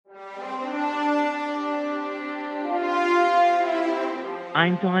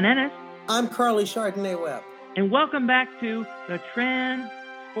I'm Don Ennis. I'm Carly Chardonnay Webb. And welcome back to the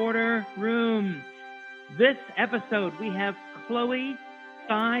Transporter Room. This episode, we have Chloe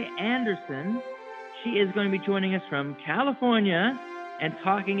Cy Anderson. She is going to be joining us from California and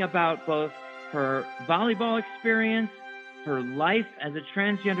talking about both her volleyball experience, her life as a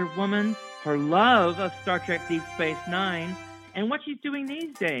transgender woman, her love of Star Trek Deep Space Nine, and what she's doing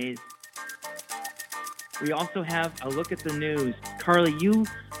these days. We also have a look at the news. Carly, you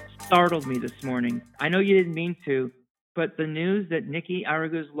startled me this morning. I know you didn't mean to, but the news that Nikki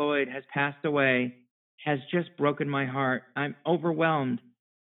Araguz-Lloyd has passed away has just broken my heart. I'm overwhelmed.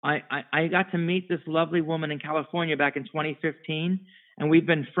 I got to meet this lovely woman in California back in 2015, and we've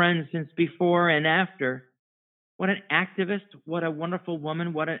been friends since before and after. What an activist, what a wonderful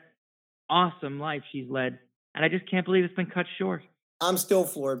woman, what an awesome life she's led. And I just can't believe it's been cut short. I'm still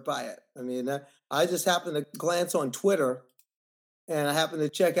floored by it. I mean, I just happened to glance on Twitter, and I happened to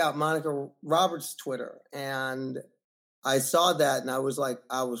check out Monica Roberts' Twitter, and I saw that, and I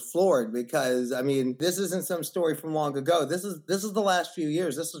was floored because, I mean, this isn't some story from long ago. This is the last few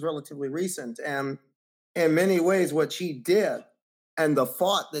years. This is relatively recent, and in many ways, what she did and the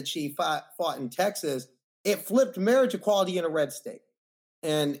fight that she fought in Texas, it flipped marriage equality in a red state,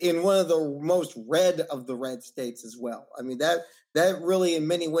 and in one of the most red of the red states as well. I mean, that really, in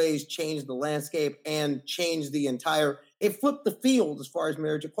many ways, changed the landscape and changed it flipped the field as far as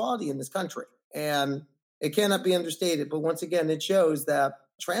marriage equality in this country. And it cannot be understated. But once again, it shows that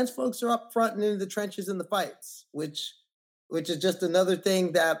trans folks are up front and in the trenches in the fights, which is just another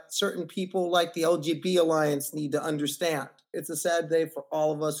thing that certain people like the LGBT Alliance need to understand. It's a sad day for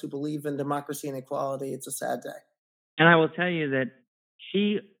all of us who believe in democracy and equality. It's a sad day. And I will tell you that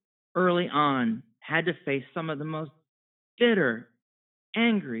she early on had to face some of the most bitter,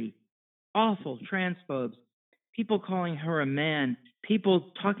 angry, awful transphobes, people calling her a man,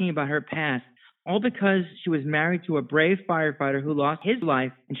 people talking about her past, all because she was married to a brave firefighter who lost his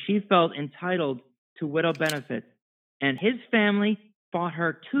life, and she felt entitled to widow benefits. And his family fought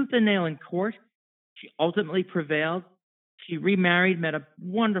her tooth and nail in court. She ultimately prevailed. She remarried, met a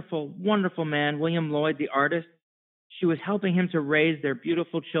wonderful, wonderful man, William Lloyd, the artist. She was helping him to raise their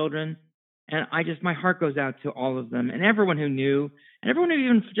beautiful children. And my heart goes out to all of them and everyone who knew and everyone who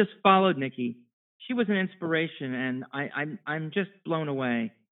even just followed Nikki. She was an inspiration, and I'm just blown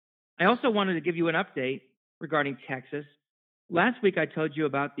away. I also wanted to give you an update regarding Texas. Last week, I told you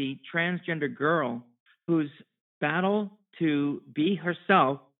about the transgender girl whose battle to be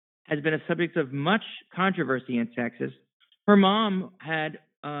herself has been a subject of much controversy in Texas. Her mom had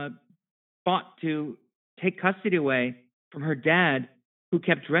fought to take custody away from her dad, who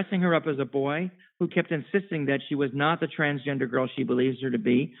kept dressing her up as a boy, who kept insisting that she was not the transgender girl she believes her to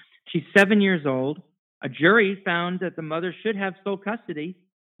be. She's 7 years old. A jury found that the mother should have sole custody,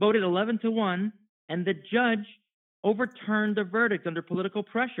 voted 11-1, and the judge overturned the verdict under political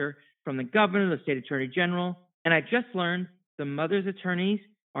pressure from the governor, the state attorney general. And I just learned the mother's attorneys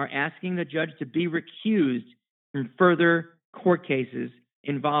are asking the judge to be recused from further court cases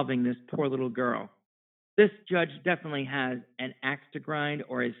involving this poor little girl. This judge definitely has an axe to grind,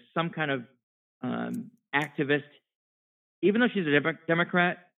 or is some kind of activist. Even though she's a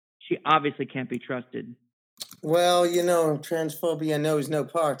Democrat, she obviously can't be trusted. Well, transphobia knows no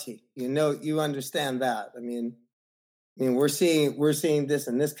party. You understand that. I mean, we're seeing this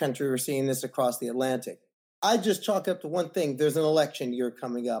in this country. We're seeing this across the Atlantic. I just chalk up to one thing. There's an election year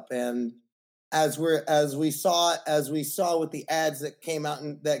coming up, and as we saw with the ads that came out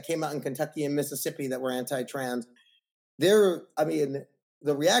in Kentucky and Mississippi that were anti-trans, the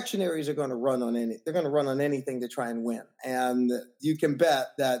reactionaries are going to run on they're going to run on anything to try and win. And you can bet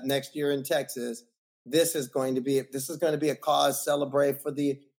that next year in Texas, this is going to be a cause celebrate for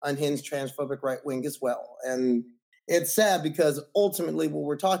the unhinged transphobic right wing as well. And it's sad because ultimately what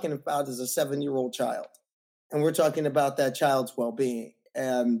we're talking about is a 7-year-old child, and we're talking about that child's well-being.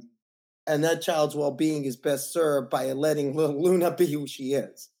 And that child's well-being is best served by letting little Luna be who she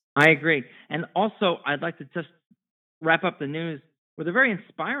is. I agree. And also, I'd like to just wrap up the news with a very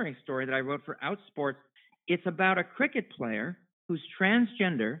inspiring story that I wrote for Outsports. It's about a cricket player who's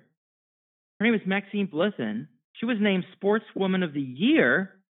transgender. Her name is Maxine Blithen. She was named Sportswoman of the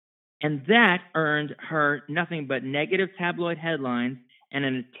Year, and that earned her nothing but negative tabloid headlines and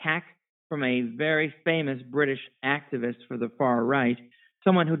an attack from a very famous British activist for the far right,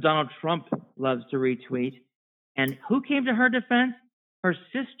 someone who Donald Trump loves to retweet. And who came to her defense? Her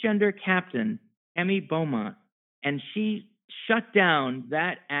cisgender captain, Emmy Beaumont. And she shut down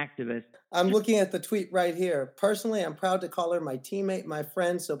that activist. I'm looking at the tweet right here. Personally, I'm proud to call her my teammate, my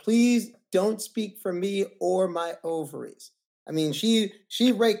friend, so please don't speak for me or my ovaries. I mean, she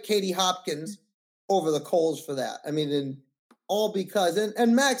raked Katie Hopkins over the coals for that. I mean, and all because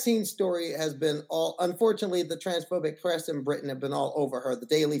and Maxine's story has been all, unfortunately, the transphobic press in Britain have been all over her. The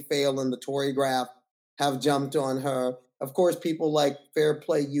Daily Fail and the Tory Graph have jumped on her. Of course, people like Fair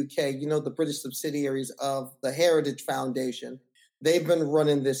Play UK, the British subsidiaries of the Heritage Foundation, they've been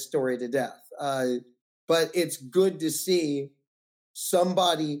running this story to death. But it's good to see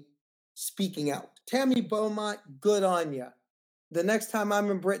somebody speaking out. Tammy Beaumont, good on you. The next time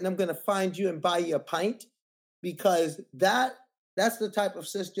I'm in Britain, I'm going to find you and buy you a pint, because that's the type of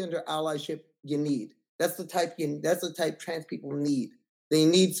cisgender allyship you need. That's the type trans people need. They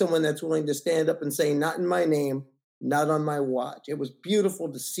need someone that's willing to stand up and say, not in my name, not on my watch. It was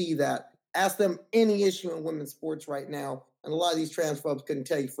beautiful to see that. Ask them any issue in women's sports right now, and a lot of these transphobes couldn't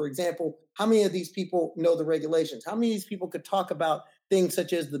tell you. For example, how many of these people know the regulations? How many of these people could talk about things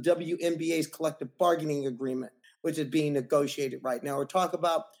such as the WNBA's collective bargaining agreement, which is being negotiated right now, or talk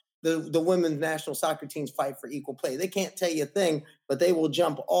about the women's national soccer team's fight for equal play? They can't tell you a thing, but they will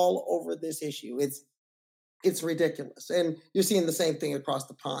jump all over this issue. It's ridiculous. And you're seeing the same thing across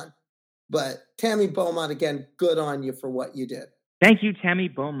the pond. But Tammy Beaumont, again, good on you for what you did. Thank you, Tammy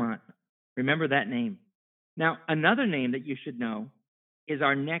Beaumont. Remember that name. Now, another name that you should know is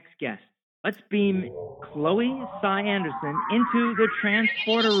our next guest. Let's beam Chloe Cy Anderson into the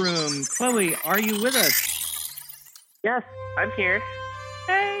transporter room. Chloe, are you with us? Yes, I'm here.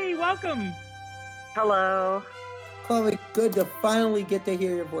 Hey, welcome. Hello. Chloe, good to finally get to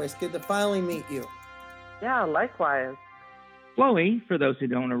hear your voice. Good to finally meet you. Yeah, likewise. Chloe, for those who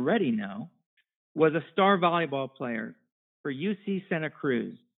don't already know, was a star volleyball player for UC Santa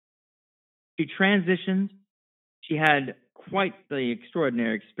Cruz. She transitioned. She had quite the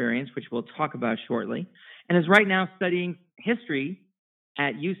extraordinary experience, which we'll talk about shortly, and is right now studying history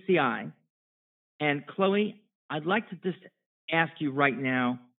at UCI. And Chloe, I'd like to just ask you right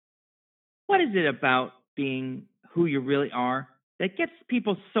now, what is it about being who you really are that gets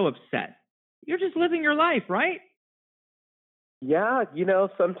people so upset? You're just living your life, right? Yeah,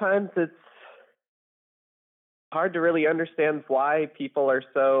 sometimes it's hard to really understand why people are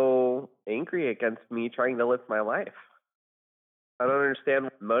so angry against me trying to live my life. I don't understand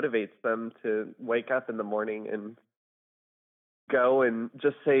what motivates them to wake up in the morning and go and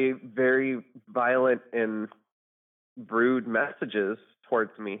just say very violent and rude messages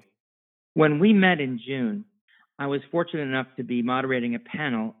towards me. When we met in June, I was fortunate enough to be moderating a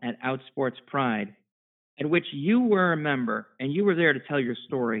panel at Outsports Pride, at which you were a member, and you were there to tell your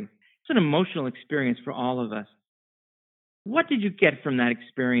story. It's an emotional experience for all of us. What did you get from that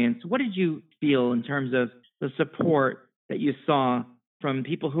experience? What did you feel in terms of the support that you saw from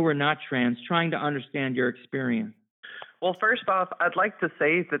people who were not trans trying to understand your experience? Well, first off, I'd like to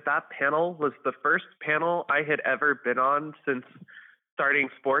say that panel was the first panel I had ever been on since starting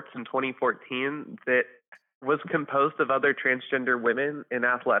sports in 2014 that was composed of other transgender women in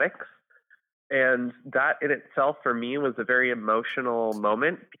athletics. And that in itself for me was a very emotional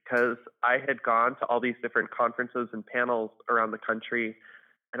moment, because I had gone to all these different conferences and panels around the country,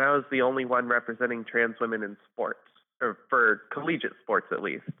 and I was the only one representing trans women in sports, or for collegiate sports at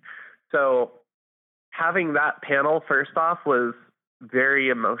least. So having that panel first off was very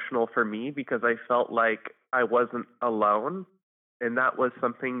emotional for me, because I felt like I wasn't alone. And that was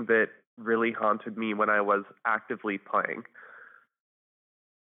something that really haunted me when I was actively playing.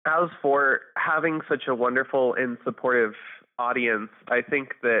 As for having such a wonderful and supportive audience, I think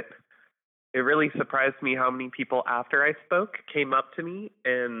that it really surprised me how many people after I spoke came up to me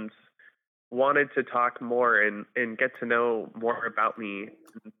and wanted to talk more and get to know more about me,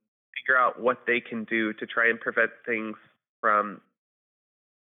 and figure out what they can do to try and prevent things from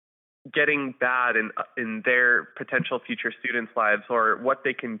getting bad in their potential future students' lives, or what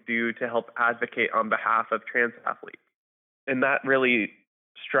they can do to help advocate on behalf of trans athletes. And that really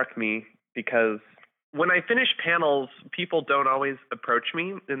struck me, because when I finish panels, people don't always approach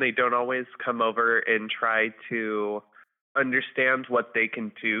me, and they don't always come over and try to understand what they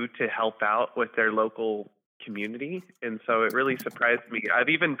can do to help out with their local community. And so it really surprised me. I've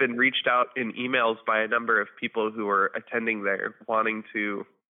even been reached out in emails by a number of people who are attending there, wanting to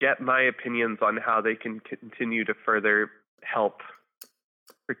get my opinions on how they can continue to further help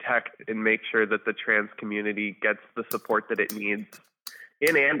protect and make sure that the trans community gets the support that it needs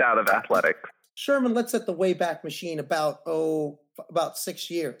in and out of athletics. Sherman, let's set the Wayback Machine about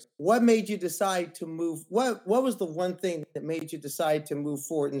 6 years. What made you decide to move? What was the one thing that made you decide to move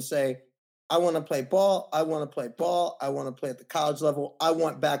forward and say, I want to play ball, I want to play ball, I want to play at the college level, I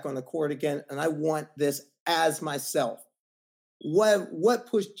want back on the court again, and I want this as myself? what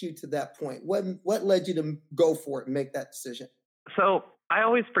pushed you to that point? What led you to go for it and make that decision? So I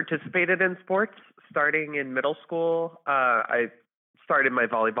always participated in sports. Starting in middle school, I started my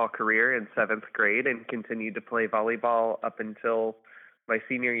volleyball career in 7th grade and continued to play volleyball up until my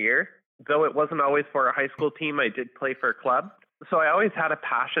senior year. Though it wasn't always for a high school team, I did play for a club. So I always had a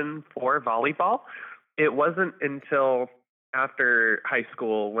passion for volleyball. It wasn't until after high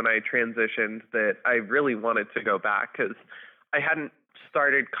school when I transitioned that I really wanted to go back, because I hadn't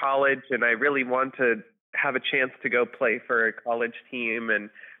started college and I really wanted to have a chance to go play for a college team. And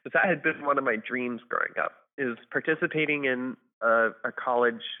that had been one of my dreams growing up, is participating in a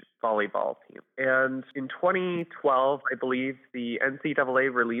college volleyball team. And in 2012, I believe the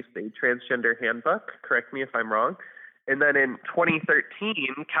NCAA released a transgender handbook. Correct me if I'm wrong. And then in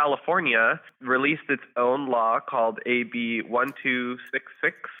 2013, California released its own law called AB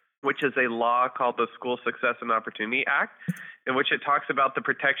 1266, which is a law called the School Success and Opportunity Act, in which it talks about the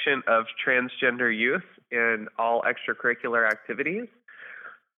protection of transgender youth in all extracurricular activities.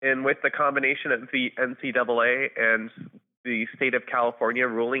 And with the combination of the NCAA and the state of California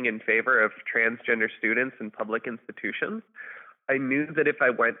ruling in favor of transgender students in public institutions, I knew that if I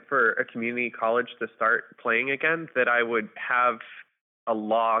went for a community college to start playing again, that I would have a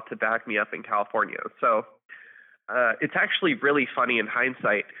law to back me up in California. So it's actually really funny in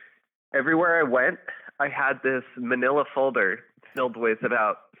hindsight. Everywhere I went, I had this manila folder filled with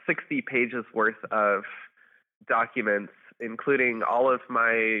about 60 pages worth of documents, including all of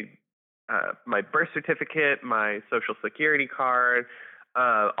my birth certificate, my social security card,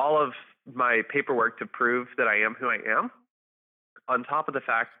 all of my paperwork to prove that I am who I am, on top of the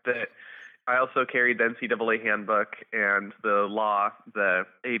fact that I also carried the NCAA handbook and the law, the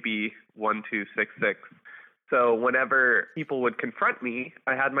AB 1266. So whenever people would confront me,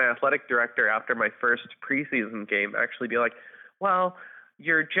 I had my athletic director after my first preseason game actually be like, well,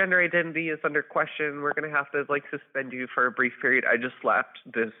 your gender identity is under question. We're going to have to suspend you for a brief period. I just slapped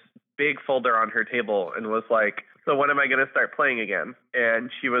this big folder on her table and was like, so when am I going to start playing again? And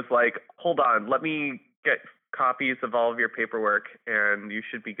she was like, hold on, let me get copies of all of your paperwork and you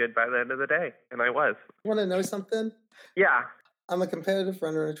should be good by the end of the day. And I was. Want to know something? Yeah. I'm a competitive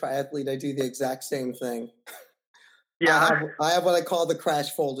runner and a triathlete. I do the exact same thing. Yeah. I have what I call the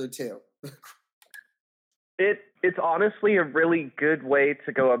crash folder too. It's honestly a really good way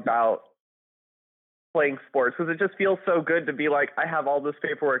to go about playing sports, because it just feels so good to be like, I have all this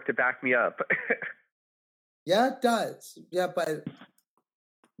paperwork to back me up. Yeah, it does. Yeah, but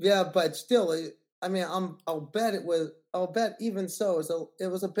still, I'll bet even so, it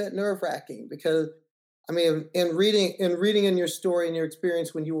was a bit nerve-wracking, because in reading in your story and your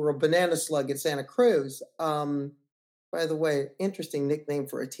experience when you were a banana slug at Santa Cruz, by the way, interesting nickname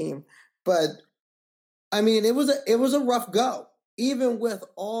for a team, but it was a rough go, even with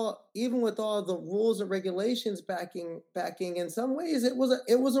all the rules and regulations backing. In some ways, it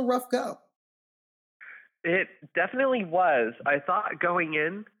was a rough go. It definitely was. I thought going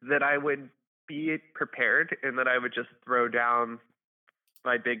in that I would be prepared and that I would just throw down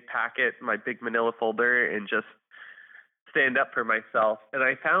my big packet, my big manila folder, and just stand up for myself. And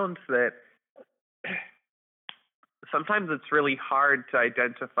I found that sometimes it's really hard to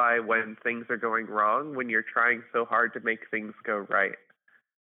identify when things are going wrong when you're trying so hard to make things go right.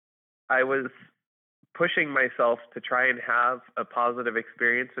 I was pushing myself to try and have a positive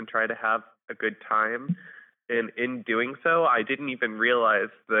experience and try to have a good time. And in doing so, I didn't even realize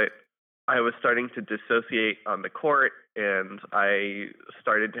that I was starting to dissociate on the court, and I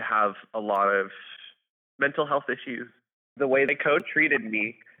started to have a lot of mental health issues. The way the coach treated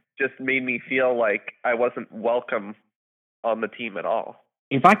me just made me feel like I wasn't welcome on the team at all.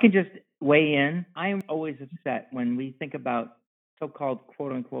 If I could just weigh in, I am always upset when we think about so-called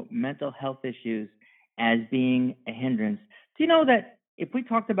quote-unquote mental health issues as being a hindrance. Do you know that if we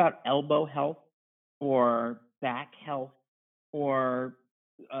talked about elbow health or back health or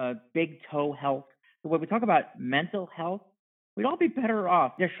big toe health, when we talk about mental health, we'd all be better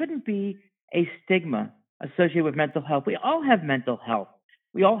off. There shouldn't be a stigma associated with mental health. We all have mental health.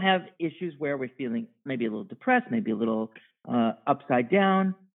 We all have issues where we're feeling maybe a little depressed, maybe a little upside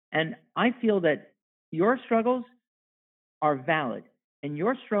down. And I feel that your struggles are valid and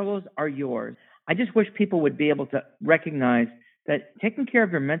your struggles are yours. I just wish people would be able to recognize that taking care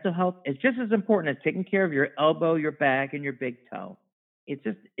of your mental health is just as important as taking care of your elbow, your back, and your big toe.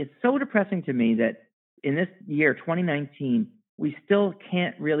 It's so depressing to me that in this year, 2019, we still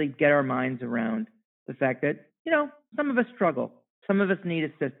can't really get our minds around the fact that, some of us struggle. Some of us need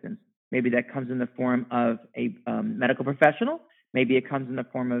assistance. Maybe that comes in the form of a medical professional. Maybe it comes in the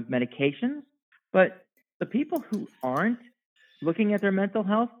form of medications. But the people who aren't looking at their mental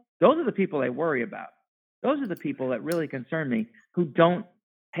health, those are the people I worry about. Those are the people that really concern me, who don't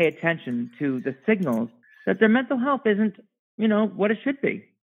pay attention to the signals that their mental health isn't, what it should be.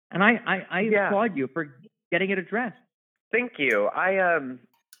 And I Yeah. applaud you for getting it addressed. Thank you.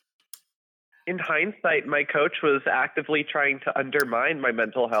 In hindsight, my coach was actively trying to undermine my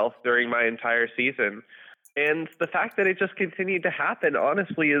mental health during my entire season. And the fact that it just continued to happen,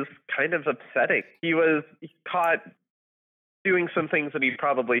 honestly, is kind of upsetting. He was caught doing some things that he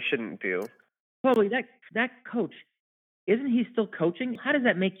probably shouldn't do. Chloe, that coach, isn't he still coaching? How does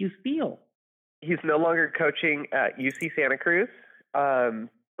that make you feel? He's no longer coaching at UC Santa Cruz,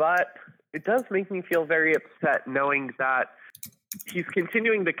 but it does make me feel very upset knowing that he's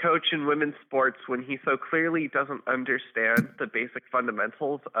continuing to coach in women's sports when he so clearly doesn't understand the basic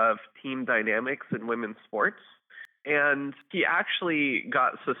fundamentals of team dynamics in women's sports. And he actually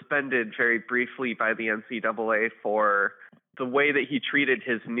got suspended very briefly by the NCAA for the way that he treated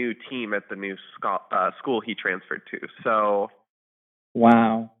his new team at the new school he transferred to. So,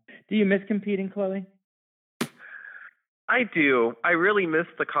 wow. Do you miss competing, Chloe? I do. I really miss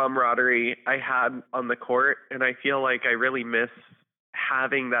the camaraderie I had on the court, and I feel like I really miss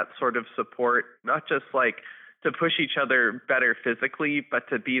having that sort of support, not just like to push each other better physically, but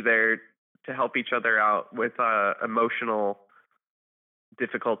to be there to help each other out with emotional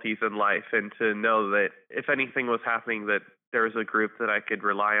difficulties in life, and to know that if anything was happening, that there was a group that I could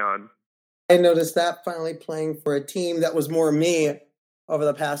rely on. I noticed that finally playing for a team that was more me over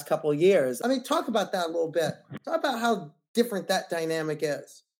the past couple of years. I mean, talk about that a little bit. Talk about how different that dynamic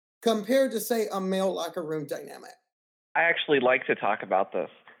is compared to, say, a male locker room dynamic. I actually like to talk about this.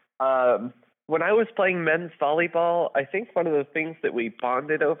 When I was playing men's volleyball, I think one of the things that we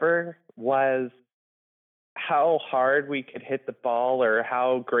bonded over was how hard we could hit the ball or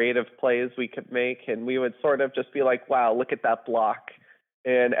how great of plays we could make. And we would sort of just be like, wow, look at that block.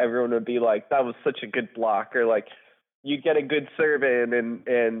 And everyone would be like, that was such a good block. Or like, you get a good serve in,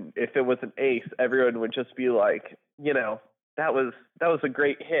 and if it was an ace, everyone would just be like, that was a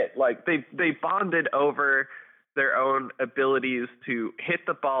great hit. Like they bonded over their own abilities to hit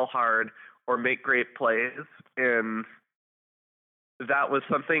the ball hard or make great plays. And that was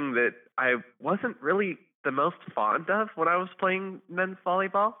something that I wasn't really the most fond of when I was playing men's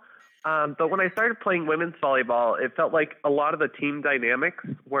volleyball. But when I started playing women's volleyball, it felt like a lot of the team dynamics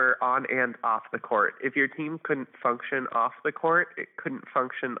were on and off the court. If your team couldn't function off the court, it couldn't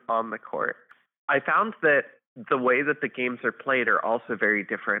function on the court. I found that the way that the games are played are also very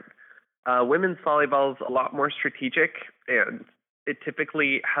different. Women's volleyball is a lot more strategic, and it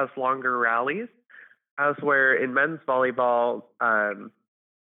typically has longer rallies, as where in men's volleyball,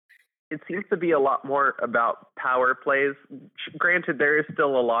 it seems to be a lot more about power plays. Granted, there is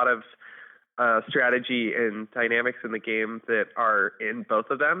still a lot of strategy and dynamics in the game that are in both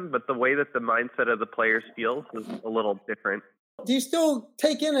of them, but the way that the mindset of the players feels is a little different. Do you still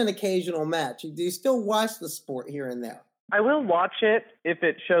take in an occasional match? Do you still watch the sport here and there? I will watch it if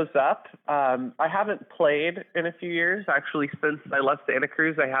it shows up. I haven't played in a few years. Actually, since I left Santa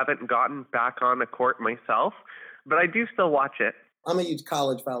Cruz, I haven't gotten back on a court myself, but I do still watch it. I'm a huge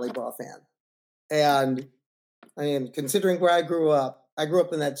college volleyball fan. And I mean, considering where I grew up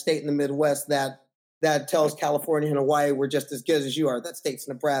in that state in the Midwest that tells California and Hawaii we're just as good as you are. That state's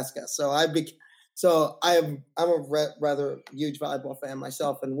Nebraska. So I'm a rather huge volleyball fan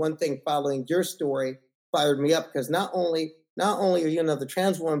myself. And one thing following your story fired me up, because not only are you another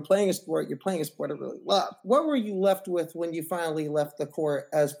trans woman playing a sport, you're playing a sport I really love. What were you left with when you finally left the court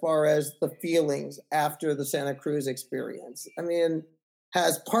as far as the feelings after the Santa Cruz experience? I mean,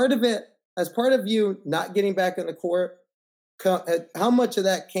 as part of you not getting back in the court, how much of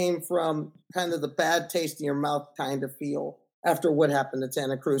that came from kind of the bad taste in your mouth kind of feel after what happened at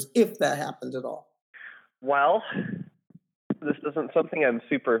Santa Cruz, if that happened at all? Well, this isn't something I'm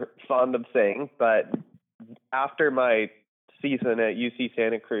super fond of saying, but after my season at UC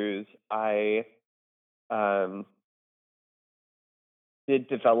Santa Cruz, I did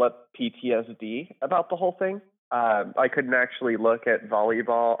develop PTSD about the whole thing. I couldn't actually look at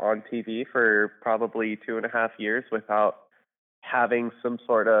volleyball on TV for probably 2.5 years without having some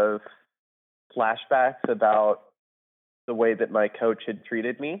sort of flashbacks about the way that my coach had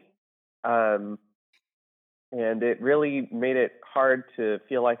treated me. And it really made it hard to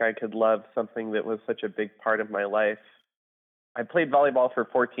feel like I could love something that was such a big part of my life. I played volleyball for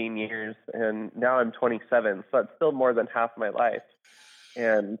 14 years, and now I'm 27, so that's still more than half my life.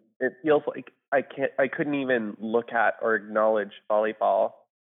 And it feels like I couldn't even look at or acknowledge volleyball.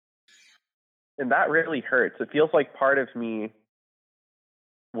 And that really hurts. It feels like part of me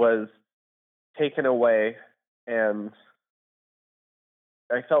was taken away, and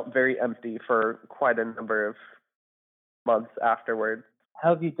I felt very empty for quite a number of months afterwards.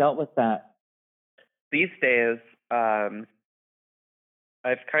 How have you dealt with that? These days, I've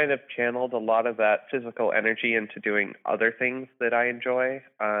kind of channeled a lot of that physical energy into doing other things that I enjoy.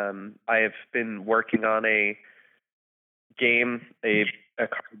 I have been working on a game, a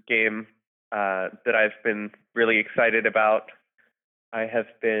card game that I've been really excited about. I have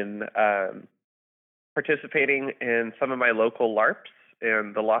been participating in some of my local LARPs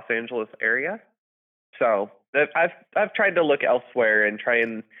in the Los Angeles area. So I've tried to look elsewhere and try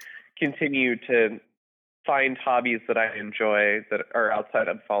and continue to find hobbies that I enjoy that are outside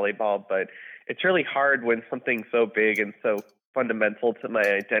of volleyball, but it's really hard when something so big and so fundamental to my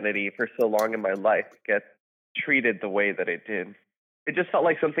identity for so long in my life gets treated the way that it did. It just felt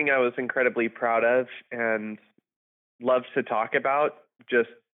like something I was incredibly proud of and loved to talk about, just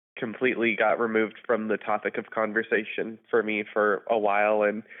completely got removed from the topic of conversation for me for a while,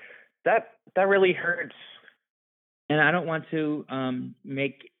 and that really hurts. And I don't want to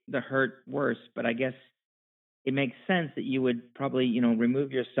make the hurt worse, but I guess it makes sense that you would probably,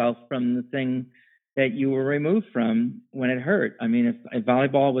 remove yourself from the thing that you were removed from when it hurt. I mean, if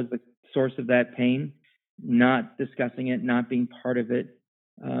volleyball was the source of that pain, not discussing it, not being part of it,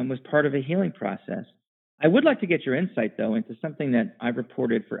 was part of a healing process. I would like to get your insight, though, into something that I've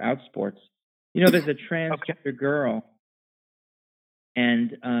reported for Outsports. There's a transgender girl,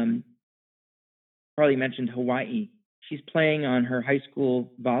 and Carly mentioned Hawaii. She's playing on her high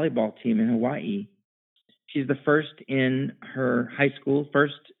school volleyball team in Hawaii. She's the first in her high school,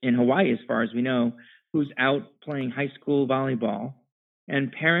 first in Hawaii, as far as we know, who's out playing high school volleyball.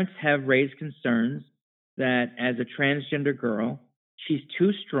 And parents have raised concerns that as a transgender girl, she's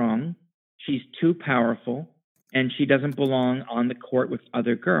too strong, she's too powerful, and she doesn't belong on the court with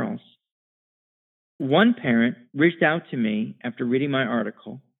other girls. One parent reached out to me after reading my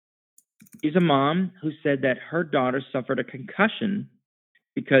article. She's a mom who said that her daughter suffered a concussion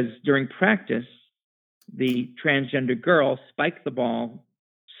because during practice, the transgender girl spiked the ball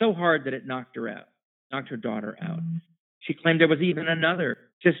so hard that it knocked her daughter out. She claimed there was even another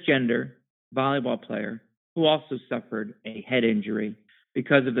cisgender volleyball player who also suffered a head injury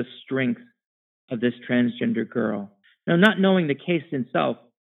because of the strength of this transgender girl. Now, not knowing the case itself,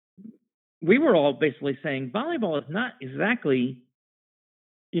 we were all basically saying volleyball is not exactly,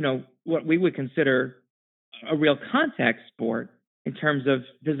 what we would consider a real contact sport in terms of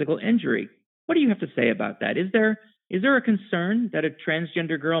physical injury. What do you have to say about that? Is there a concern that a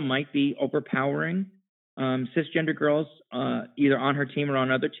transgender girl might be overpowering cisgender girls either on her team or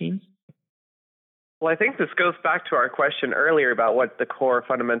on other teams? Well, I think this goes back to our question earlier about what the core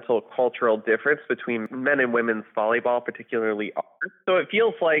fundamental cultural difference between men and women's volleyball particularly are. So it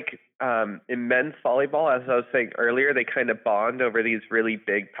feels like in men's volleyball, as I was saying earlier, they kind of bond over these really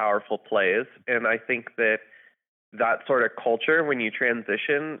big, powerful plays. And I think that sort of culture, when you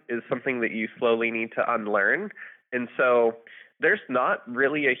transition, is something that you slowly need to unlearn. And so there's not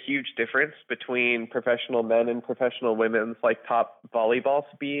really a huge difference between professional men and professional women's top volleyball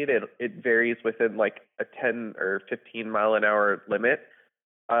speed. It varies within a 10 or 15 mile an hour limit.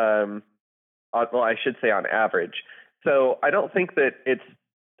 Well, I should say on average. So I don't think that it's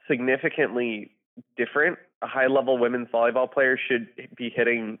significantly different. A high level women's volleyball player should be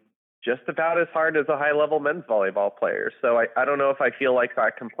hitting just about as hard as a high level men's volleyball player. So I don't know if I feel like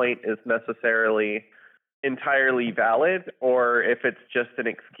that complaint is necessarily entirely valid or if it's just an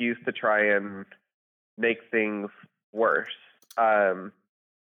excuse to try and make things worse. I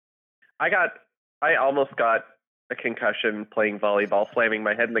almost got a concussion playing volleyball, slamming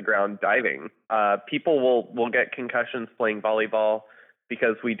my head in the ground diving. People will get concussions playing volleyball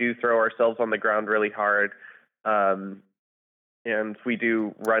because we do throw ourselves on the ground really hard. And we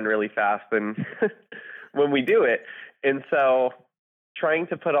do run really fast and when we do it. And so trying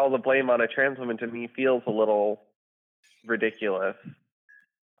to put all the blame on a trans woman to me feels a little ridiculous.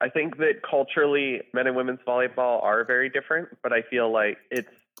 I think that culturally, men and women's volleyball are very different, but I feel like it's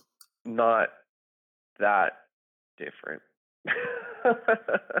not that different.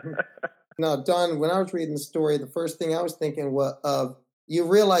 Now, Don, when I was reading the story, the first thing I was thinking was you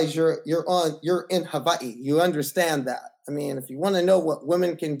realize you're in Hawaii. You understand that. I mean, if you want to know what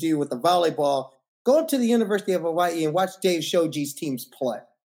women can do with the volleyball, go up to the University of Hawaii and watch Dave Shoji's teams play.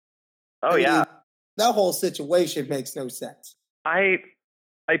 Oh, yeah. That whole situation makes no sense. I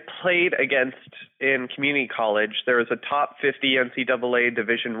played against, in community college, there was a top 50 NCAA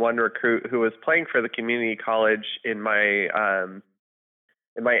Division I recruit who was playing for the community college in my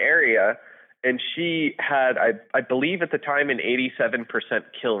area. And she had, I believe at the time, an 87%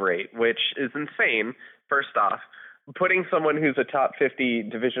 kill rate, which is insane, first off. putting someone who's a top 50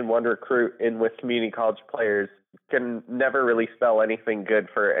 Division I recruit in with community college players can never really spell anything good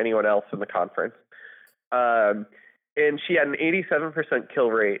for anyone else in the conference. And she had an 87% kill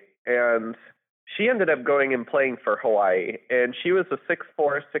rate, and she ended up going and playing for Hawaii. And she was a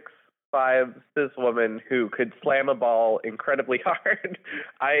 6'4", 6'5" cis woman who could slam a ball incredibly hard.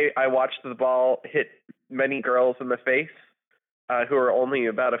 I watched the ball hit many girls in the face who are only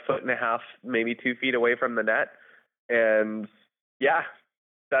about 1.5 feet, maybe 2 feet away from the net. And yeah,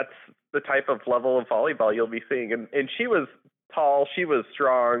 that's the type of level of volleyball you'll be seeing. And she was tall, she was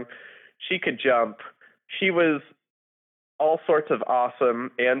strong, she could jump. She was all sorts of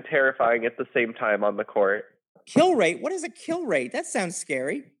awesome and terrifying at the same time on the court. Kill rate? What is a kill rate? That sounds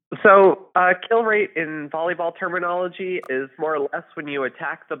scary. So kill rate in volleyball terminology is more or less when you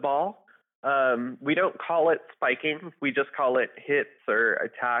attack the ball. We don't call it spiking. We just call it hits or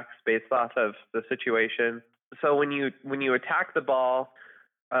attacks based off of the situation. So when you attack the ball,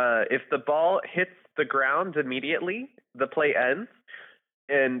 if the ball hits the ground immediately, the play ends,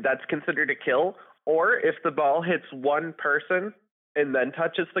 and that's considered a kill. Or if the ball hits one person and then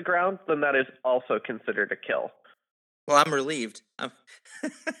touches the ground, then that is also considered a kill. Well, I'm relieved.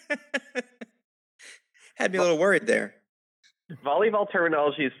 Had me a little worried there. Volleyball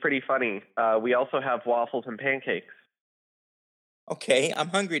terminology is pretty funny. We also have waffles and pancakes. Okay, I'm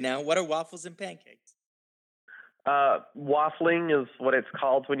hungry now. What are waffles and pancakes? Waffling is what it's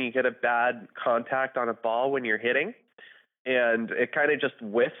called when you get a bad contact on a ball when you're hitting. And it kind of just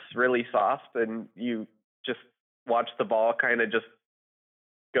whiffs really soft, and you just watch the ball kind of just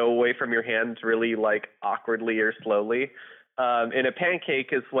go away from your hands really like awkwardly or slowly. And a pancake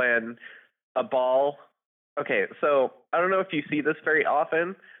is when a ball... Okay, so I don't know if you see this very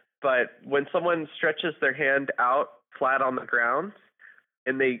often, but when someone stretches their hand out flat on the ground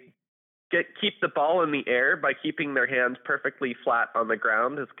and they keep the ball in the air by keeping their hands perfectly flat on the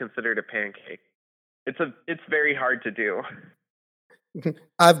ground is considered a pancake. It's very hard to do.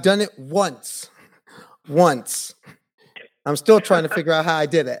 I've done it once. I'm still trying to figure out how I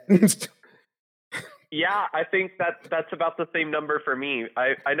did it. Yeah, I think that's about the same number for me.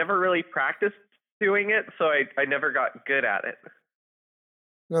 I never really practiced doing it, so I never got good at it.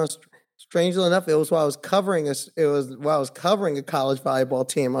 No, strangely enough, it was while I was covering a college volleyball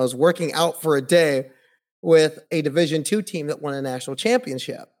team. I was working out for a day with a Division II team that won a national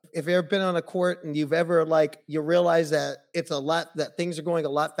championship. If you've ever been on a court and you've ever you realize that that things are going a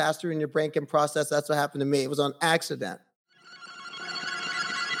lot faster in your brain can process, that's what happened to me. It was on accident.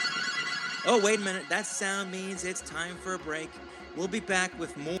 Oh, wait a minute. That sound means it's time for a break. We'll be back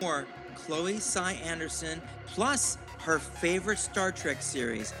with more Chloe Cy Anderson, plus her favorite Star Trek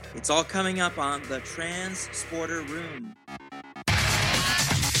series. It's all coming up on the Transporter Room.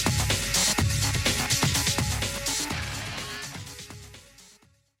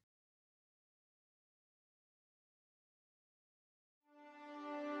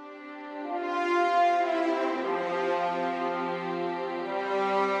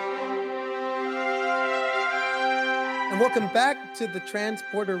 And welcome back to the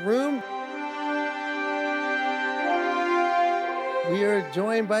Transporter Room. We are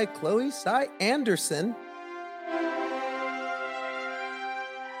joined by Chloe Cy Anderson.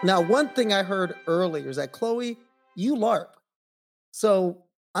 Now, one thing I heard earlier is that, Chloe, you LARP. So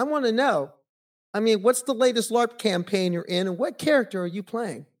I want to know, what's the latest LARP campaign you're in, and what character are you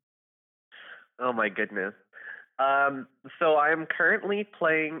playing? Oh, my goodness. So I'm currently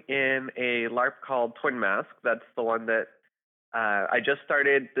playing in a LARP called Twin Mask. That's the one that I just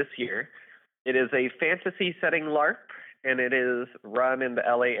started this year. It is a fantasy setting LARP, and it is run in the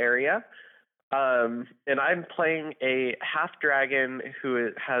LA area. And I'm playing a half dragon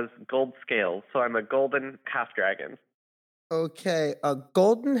who has gold scales. So I'm a golden half dragon. Okay, a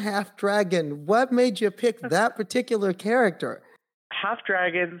golden half dragon. What made you pick that particular character? Half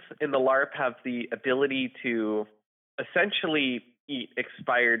dragons in the LARP have the ability to essentially eat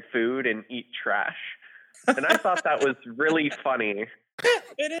expired food and eat trash. And I thought that was really funny.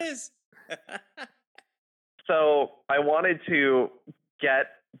 It is. So I wanted to get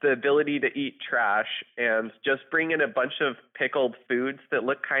the ability to eat trash and just bring in a bunch of pickled foods that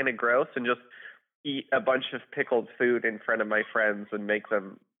look kind of gross and just eat a bunch of pickled food in front of my friends and make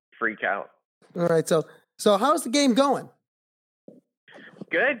them freak out. All right. So how's the game going?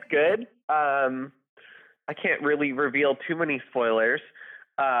 Good. I can't really reveal too many spoilers,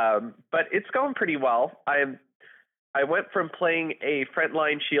 but it's going pretty well. I went from playing a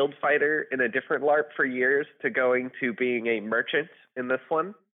frontline shield fighter in a different LARP for years to going to being a merchant in this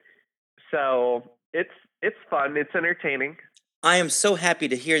one. So it's fun. It's entertaining. I am so happy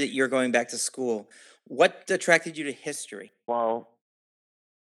to hear that you're going back to school. What attracted you to history? Well,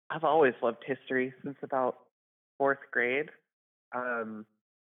 I've always loved history since about fourth grade. Um,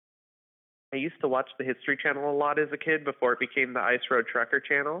 I used to watch the History Channel a lot as a kid before it became the Ice Road Trucker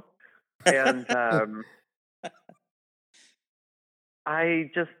Channel. And I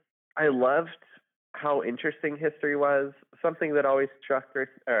loved how interesting history was. Something that always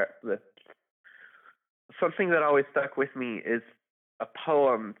something that always stuck with me is a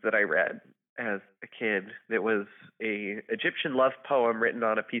poem that I read as a kid. It was a Egyptian love poem written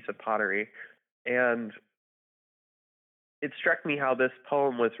on a piece of pottery, and it struck me how this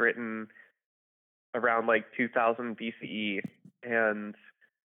poem was written around like 2000 BCE, and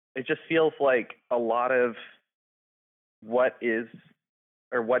it just feels like a lot of what is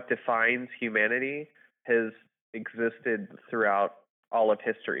or what defines humanity has existed throughout all of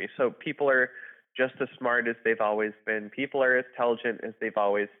history. So people are just as smart as they've always been. People are as intelligent as they've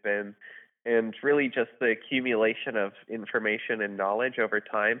always been. And really just the accumulation of information and knowledge over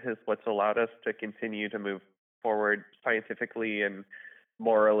time is what's allowed us to continue to move forward scientifically and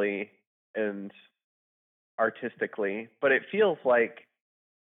morally and artistically. But it feels like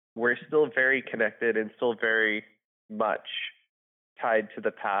we're still very connected and still very much tied to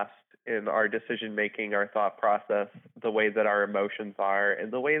the past in our decision making, our thought process, the way that our emotions are,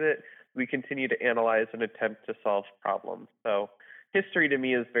 and the way that we continue to analyze and attempt to solve problems. So history to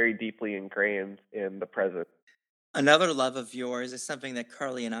me is very deeply ingrained in the present. Another love of yours is something that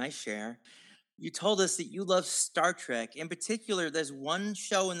Carly and I share. You told us that you love Star Trek. In particular, there's one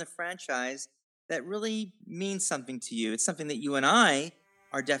show in the franchise that really means something to you. It's something that you and I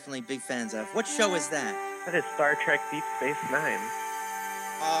are definitely big fans of. What show is that? That is Star Trek Deep Space Nine.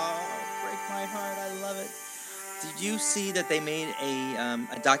 Oh, break my heart. I love it. Did you see that they made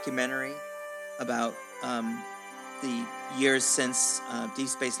a documentary about the years since Deep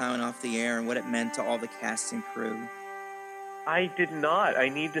Space Nine went off the air and what it meant to all the cast and crew? I did not. I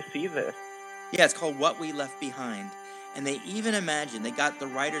need to see this. Yeah, it's called What We Left Behind. And they even they got the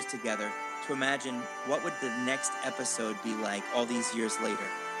writers together to imagine what would the next episode be like all these years later.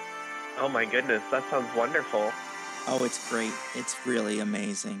 Oh my goodness, that sounds wonderful. Oh, it's great. It's really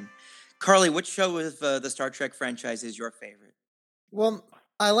amazing. Carly, which show of the Star Trek franchise is your favorite? Well,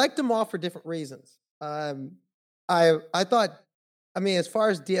 I liked them all for different reasons. I thought, I mean, as far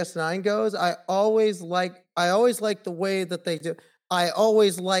as DS9 goes, I always like the way that they do. I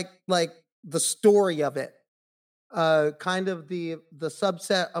always like the story of it. Kind of the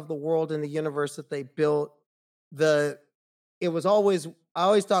subset of the world and the universe that they built. I always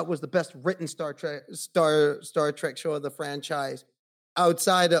thought it was the best written Star Trek show of the franchise.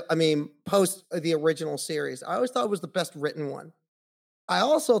 Outside of, post the original series, I always thought it was the best written one. I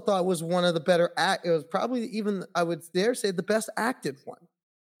also thought it was one of the better it was probably even, I would dare say, the best acted one.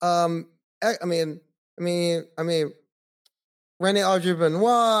 Rene Audrey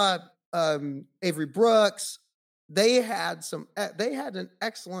Benoit, Avery Brooks, they had an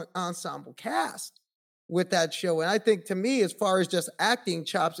excellent ensemble cast with that show. And I think, to me, as far as just acting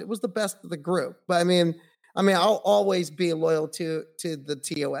chops, it was the best of the group. But I'll always be loyal to the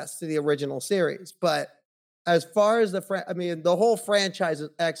TOS, to the original series. But as far as the whole franchise is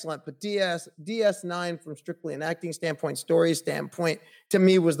excellent. But DS9, from strictly an acting standpoint, story standpoint, to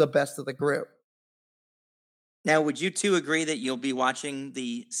me was the best of the group. Now, would you two agree that you'll be watching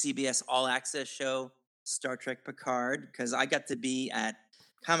the CBS All Access show, Star Trek Picard? Because I got to be at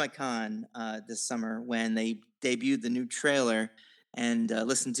Comic-Con this summer when they debuted the new trailer and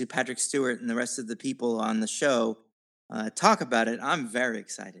listened to Patrick Stewart and the rest of the people on the show talk about it. I'm very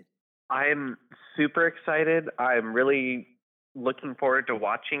excited. I'm super excited. I'm really looking forward to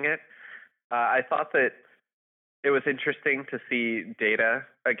watching it. I thought that it was interesting to see Data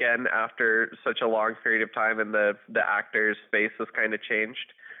again after such a long period of time, and the actor's face has kind of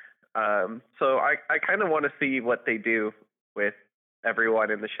changed. So I kind of want to see what they do with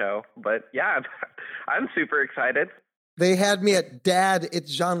everyone in the show. But yeah, I'm super excited. They had me at Dad,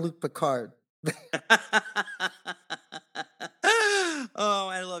 it's Jean-Luc Picard. Oh,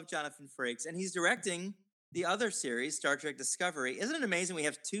 I love Jonathan Frakes. And he's directing the other series, Star Trek Discovery. Isn't it amazing we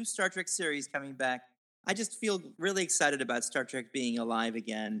have 2 Star Trek series coming back? I just feel really excited about Star Trek being alive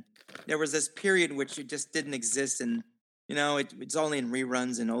again. There was this period in which it just didn't exist, and it's only in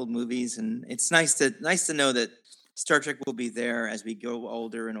reruns and old movies. And it's nice to know that Star Trek will be there as we go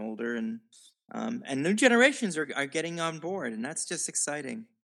older and older, and new generations are getting on board, and that's just exciting.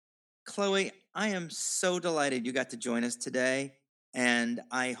 Chloe, I am so delighted you got to join us today, and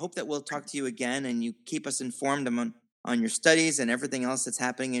I hope that we'll talk to you again and you keep us informed on your studies and everything else that's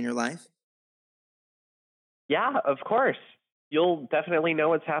happening in your life. Yeah, of course. You'll definitely know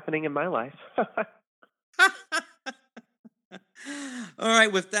what's happening in my life. All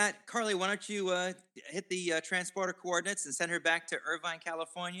right, with that, Carly, why don't you hit the transporter coordinates and send her back to Irvine,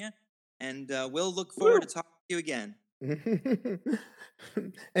 California, and we'll look forward to talking to you again.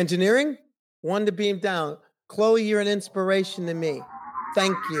 Engineering, one to beam down. Chloe, you're an inspiration to me.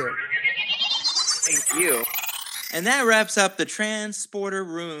 Thank you. Thank you. And that wraps up the Transporter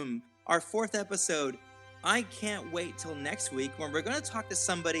Room, our 4th episode. I can't wait till next week when we're going to talk to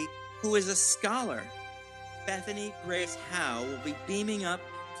somebody who is a scholar. Bethany Grace Howe will be beaming up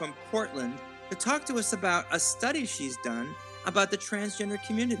from Portland to talk to us about a study she's done about the transgender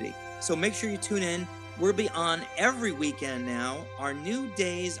community. So make sure you tune in. We'll be on every weekend now. Our new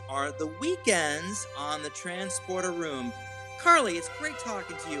days are the weekends on the Transporter Room. Carly, it's great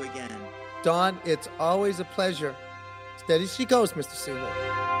talking to you again. Don, it's always a pleasure. Steady she goes, Mr. Seeley.